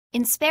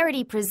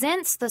Insperity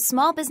presents the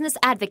Small Business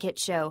Advocate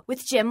Show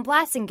with Jim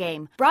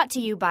Blasingame, brought to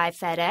you by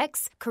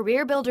FedEx,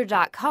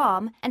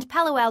 CareerBuilder.com, and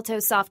Palo Alto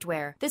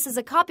Software. This is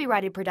a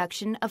copyrighted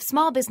production of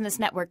Small Business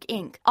Network,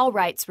 Inc., all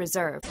rights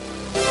reserved.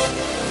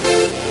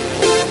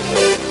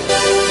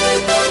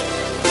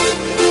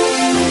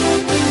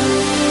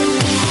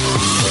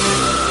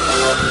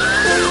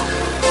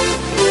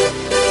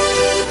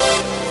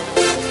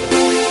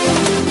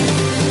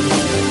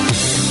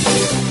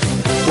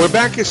 We're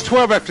back. It's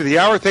 12 after the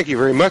hour. Thank you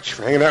very much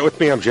for hanging out with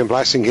me. I'm Jim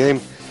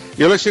Blasingame.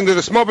 You're listening to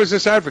the Small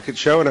Business Advocate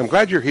Show, and I'm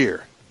glad you're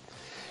here.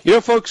 You know,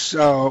 folks,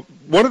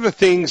 one of the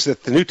things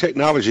that the new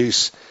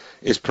technologies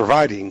are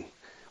providing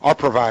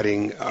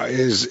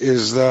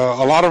is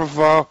a lot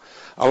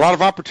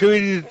of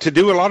opportunity to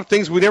do a lot of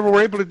things we never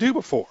were able to do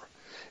before,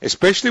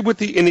 especially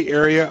in the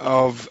area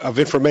of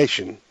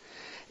information.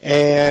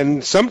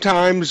 And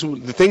sometimes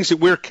the things that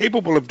we're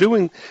capable of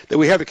doing, that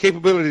we have the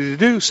capability to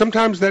do,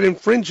 sometimes that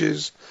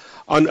infringes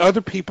on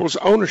other people's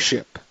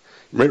ownership.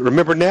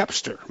 Remember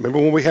Napster? Remember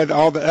when we had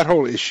that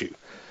whole issue?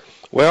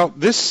 Well,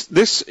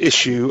 this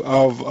issue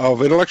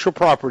of intellectual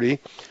property,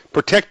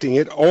 protecting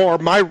it, or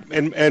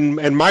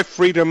my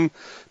freedom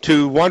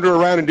to wander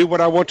around and do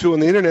what I want to on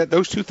the internet,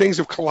 those two things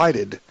have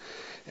collided.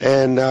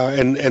 And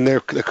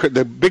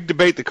the big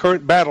debate, the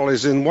current battle,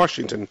 is in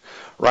Washington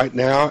right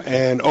now,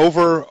 and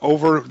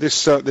over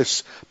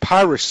this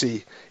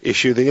piracy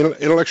issue, the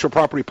intellectual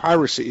property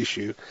piracy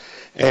issue.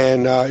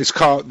 And it's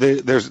called.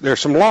 There's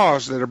some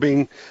laws that are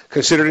being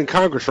considered in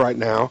Congress right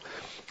now,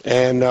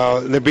 and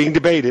they're being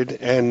debated.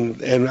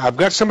 And I've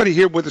got somebody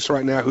here with us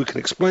right now who can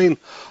explain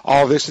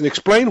all this and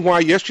explain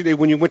why yesterday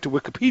when you went to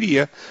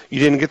Wikipedia you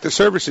didn't get the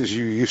services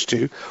you used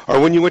to, or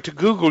when you went to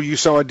Google you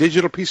saw a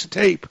digital piece of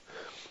tape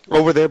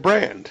over their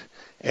brand.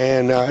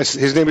 And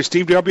his name is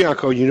Steve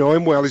DelBianco. You know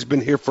him well. He's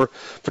been here for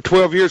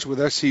 12 years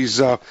with us.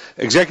 He's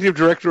executive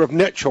director of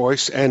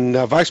NetChoice and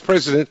vice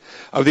president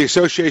of the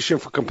Association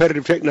for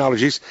Competitive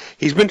Technologies.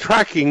 He's been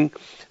tracking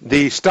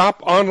the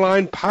Stop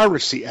Online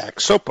Piracy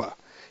Act, SOPA,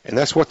 and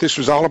that's what this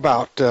was all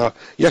about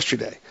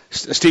yesterday.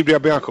 Steve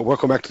DelBianco,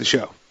 welcome back to the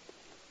show.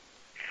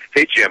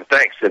 Hey, Jim,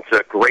 thanks. It's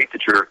great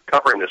that you're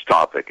covering this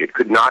topic. It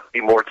could not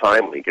be more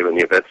timely given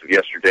the events of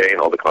yesterday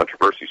and all the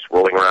controversies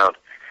swirling around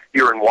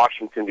here in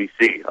Washington,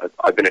 D.C.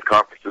 I've been at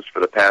conferences for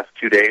the past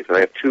 2 days, and I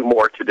have 2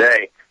 more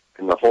today,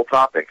 and the whole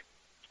topic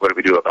is what do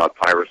we do about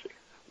piracy?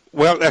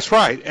 Well, that's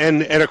right,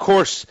 and of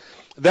course,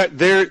 that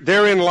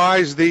therein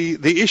lies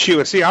the issue.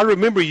 And see, I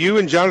remember you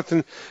and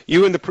Jonathan,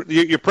 you and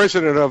you're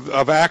president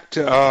of ACT,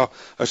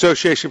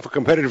 Association for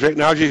Competitive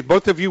Technologies,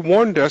 both of you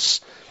warned us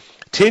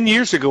 10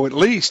 years ago at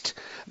least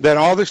that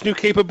all this new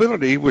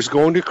capability was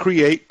going to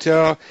create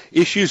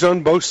issues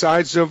on both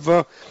sides of,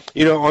 on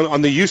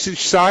the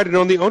usage side and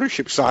on the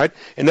ownership side,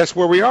 and that's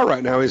where we are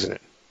right now, isn't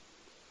it?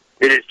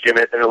 It is, Jim,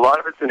 and a lot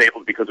of it's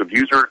enabled because of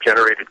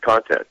user-generated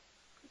content.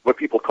 What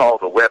people call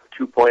the Web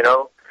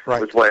 2.0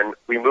 right. was when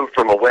we moved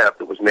from a web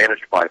that was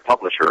managed by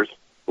publishers,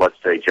 let's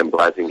say Jim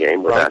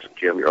Blasingame, let's right. ask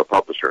Jim, you're a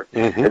publisher,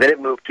 mm-hmm. and then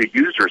it moved to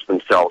users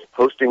themselves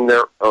posting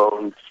their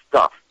own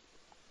stuff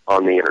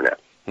on the Internet,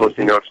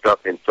 posting their own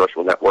stuff in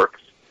social networks,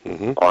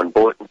 mm-hmm. on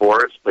bulletin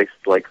boards, places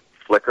like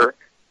Flickr,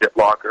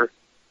 BitLocker,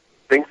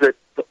 things that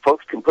the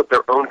folks can put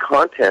their own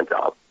content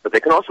up, but they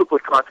can also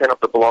put content up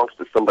that belongs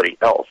to somebody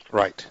else.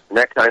 Right. And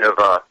that kind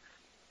of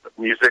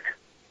music,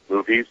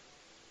 movies,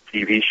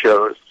 TV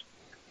shows,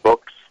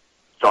 books,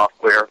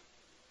 software,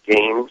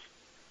 games.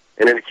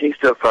 And in the case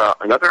of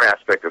another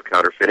aspect of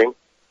counterfeiting,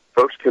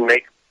 folks can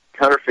make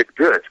counterfeit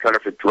goods,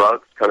 counterfeit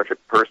drugs,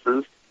 counterfeit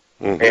purses,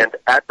 mm-hmm. and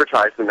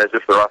advertise them as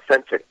if they're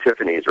authentic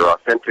Tiffany's or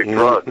authentic mm-hmm.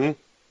 drugs,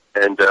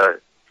 and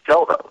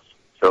sell those.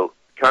 So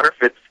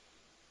counterfeits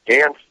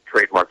and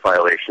trademark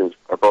violations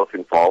are both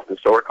involved, and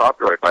so are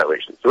copyright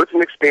violations. So it's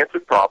an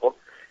expansive problem,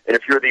 and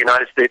if you're the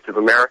United States of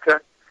America,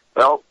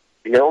 well,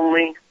 the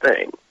only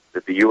thing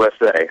that the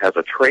USA has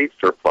a trade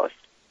surplus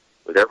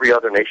with every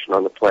other nation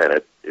on the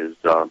planet is,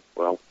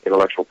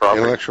 intellectual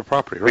property. Intellectual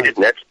property, right.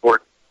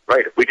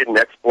 If we didn't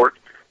export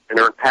and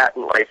earn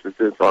patent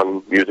licenses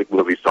on music,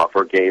 movies,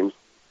 software, games,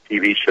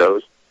 TV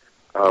shows,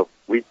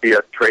 we'd be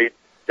a trade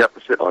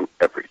deficit on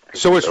everything.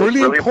 So it's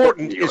really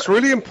important. It's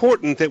really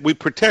important that we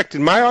protect.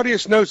 And my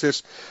audience knows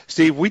this,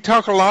 Steve. We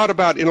talk a lot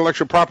about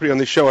intellectual property on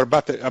this show,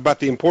 about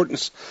the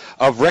importance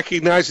of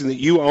recognizing that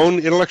you own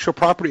intellectual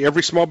property.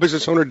 Every small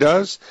business owner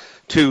does,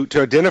 to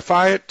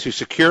identify it, to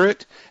secure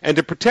it, and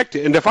to protect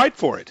it, and to fight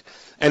for it.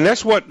 And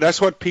that's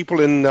what people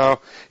in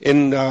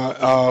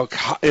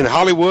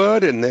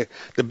Hollywood and the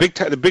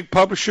big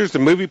publishers, the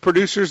movie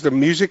producers, the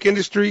music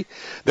industry,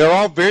 they're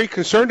all very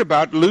concerned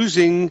about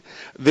losing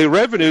the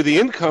revenue, the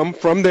income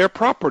from their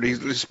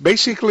properties. It's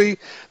basically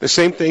the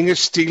same thing as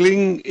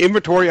stealing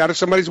inventory out of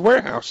somebody's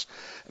warehouse.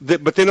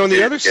 But then on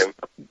the other side,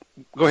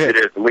 go ahead.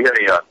 It is. And we had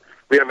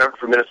a member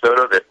from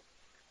Minnesota that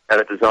had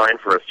a design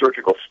for a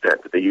surgical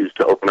stent that they used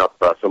to open up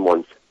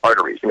someone's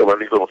arteries. One of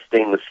these little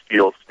stainless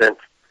steel stent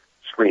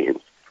screens.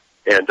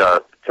 And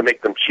to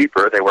make them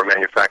cheaper, they were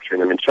manufacturing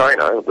them in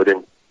China.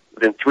 Within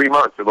 3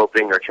 months of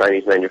opening their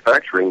Chinese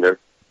manufacturing, their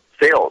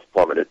sales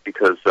plummeted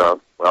because,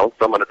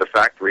 someone at the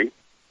factory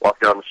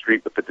walked down the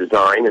street with the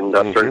design and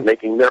started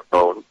making their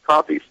own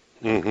copies.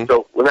 Mm-hmm.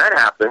 So when that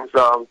happens,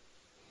 how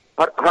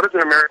does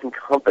an American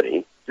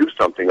company do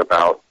something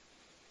about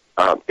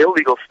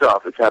illegal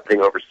stuff that's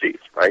happening overseas,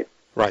 right?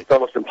 Right. It's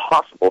almost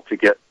impossible to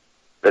get,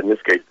 in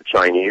this case, the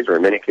Chinese, or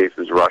in many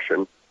cases,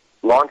 Russian,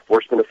 law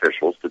enforcement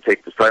officials to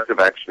take decisive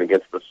action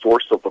against the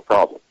source of the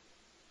problem.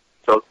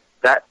 So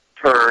that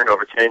turned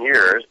over 10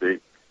 years, the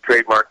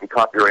trademark and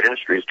copyright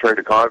industries turned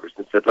to Congress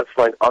and said, let's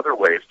find other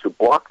ways to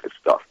block this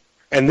stuff.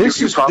 And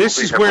this is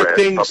where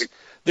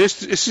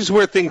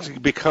things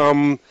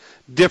become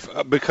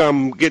difficult,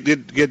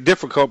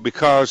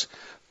 because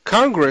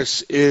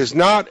Congress is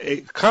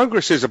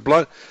a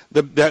blunt.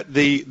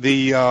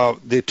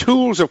 The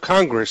tools of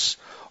Congress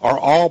are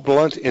all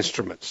blunt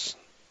instruments.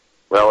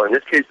 Well, in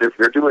this case,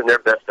 they're doing their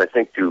best, I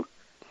think, to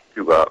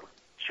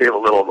shave a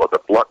little of the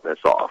bluntness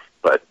off,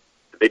 but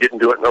they didn't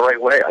do it in the right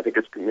way. I think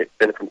it's been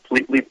a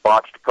completely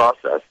botched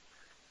process,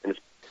 and it's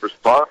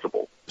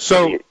responsible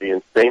for the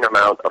insane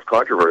amount of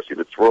controversy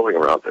that's swirling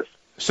around this.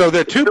 So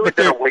there are two, but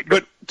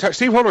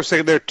Steve, hold on a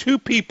second. There are two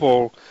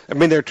people. I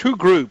mean, there are two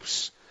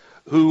groups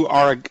who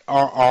are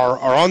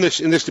on this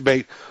in this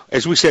debate.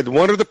 As we said,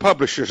 one are the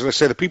publishers. Let's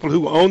say the people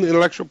who own the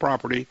intellectual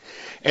property,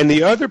 and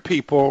the other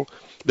people,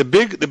 the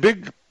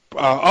big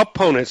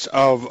opponents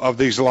of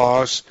these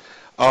laws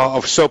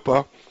of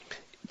SOPA,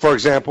 for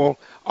example,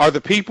 are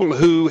the people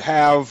who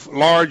have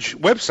large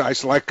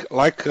websites like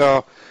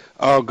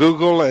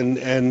Google and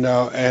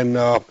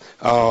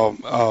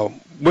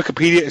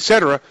Wikipedia,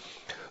 etc.,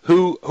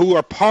 who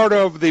are part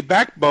of the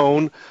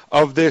backbone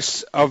of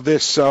this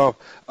user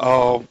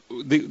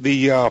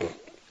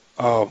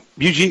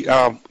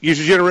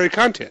generated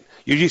content,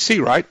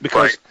 UGC, right?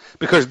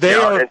 Because they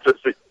are.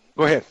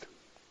 Go ahead.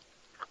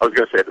 I was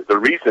going to say that the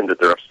reason that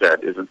they're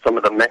upset is that some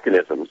of the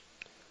mechanisms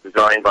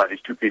designed by these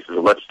two pieces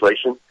of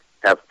legislation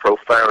have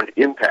profound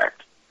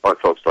impact on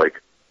folks like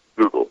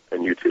Google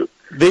and YouTube.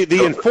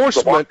 The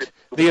enforcement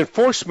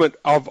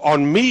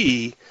on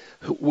me,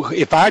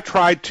 if I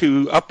tried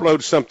to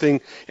upload something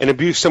and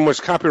abuse someone's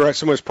copyright,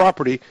 someone's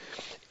property,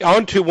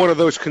 onto one of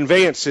those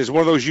conveyances, one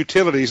of those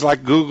utilities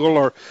like Google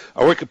or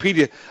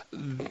Wikipedia,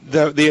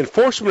 the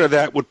enforcement of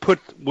that would put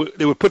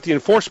the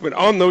enforcement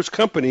on those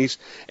companies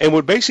and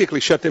would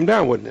basically shut them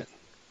down, wouldn't it?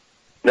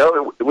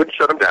 No, it wouldn't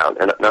shut them down,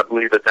 and I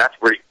believe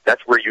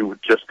that's where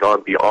you've just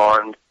gone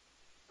beyond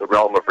the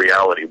realm of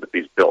reality with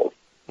these bills.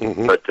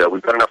 Mm-hmm. But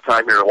we've got enough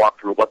time here to walk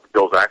through what the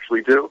bills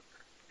actually do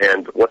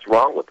and what's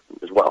wrong with them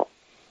as well.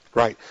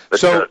 Right. But,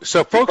 so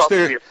folks,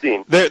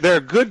 they're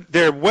good.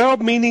 They're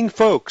well-meaning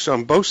folks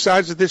on both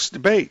sides of this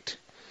debate.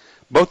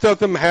 Both of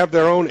them have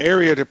their own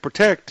area to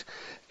protect,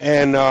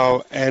 and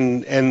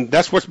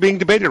that's what's being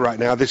debated right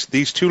now.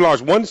 These two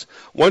laws. One's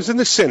in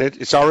the Senate.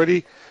 It's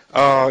already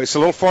it's a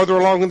little farther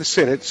along in the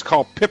Senate. It's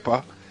called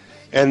PIPA,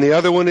 and the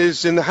other one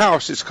is in the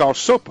House. It's called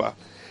SOPA,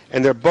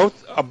 and they're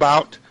both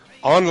about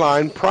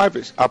online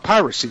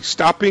piracy,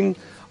 stopping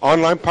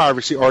online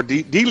piracy, or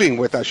dealing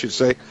with, I should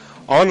say,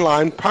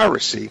 online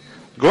piracy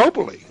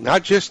globally,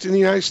 not just in the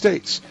United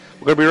States.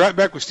 We're going to be right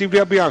back with Steve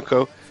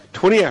DelBianco,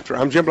 20 after.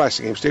 I'm Jim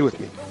Blasingame. Stay with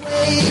me.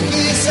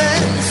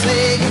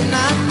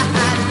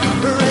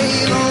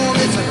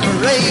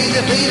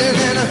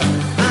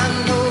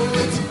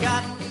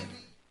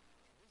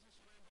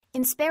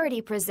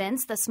 Insperity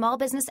presents the Small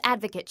Business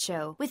Advocate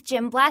Show with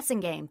Jim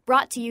Blasingame,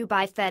 brought to you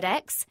by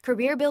FedEx,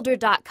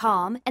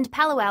 CareerBuilder.com, and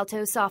Palo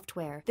Alto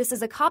Software. This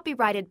is a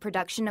copyrighted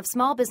production of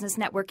Small Business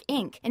Network,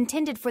 Inc.,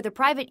 intended for the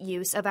private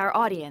use of our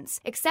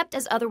audience. Except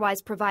as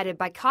otherwise provided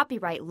by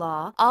copyright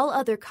law, all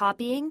other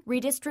copying,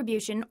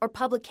 redistribution, or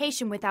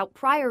publication without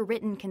prior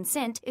written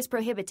consent is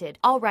prohibited.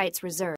 All rights reserved.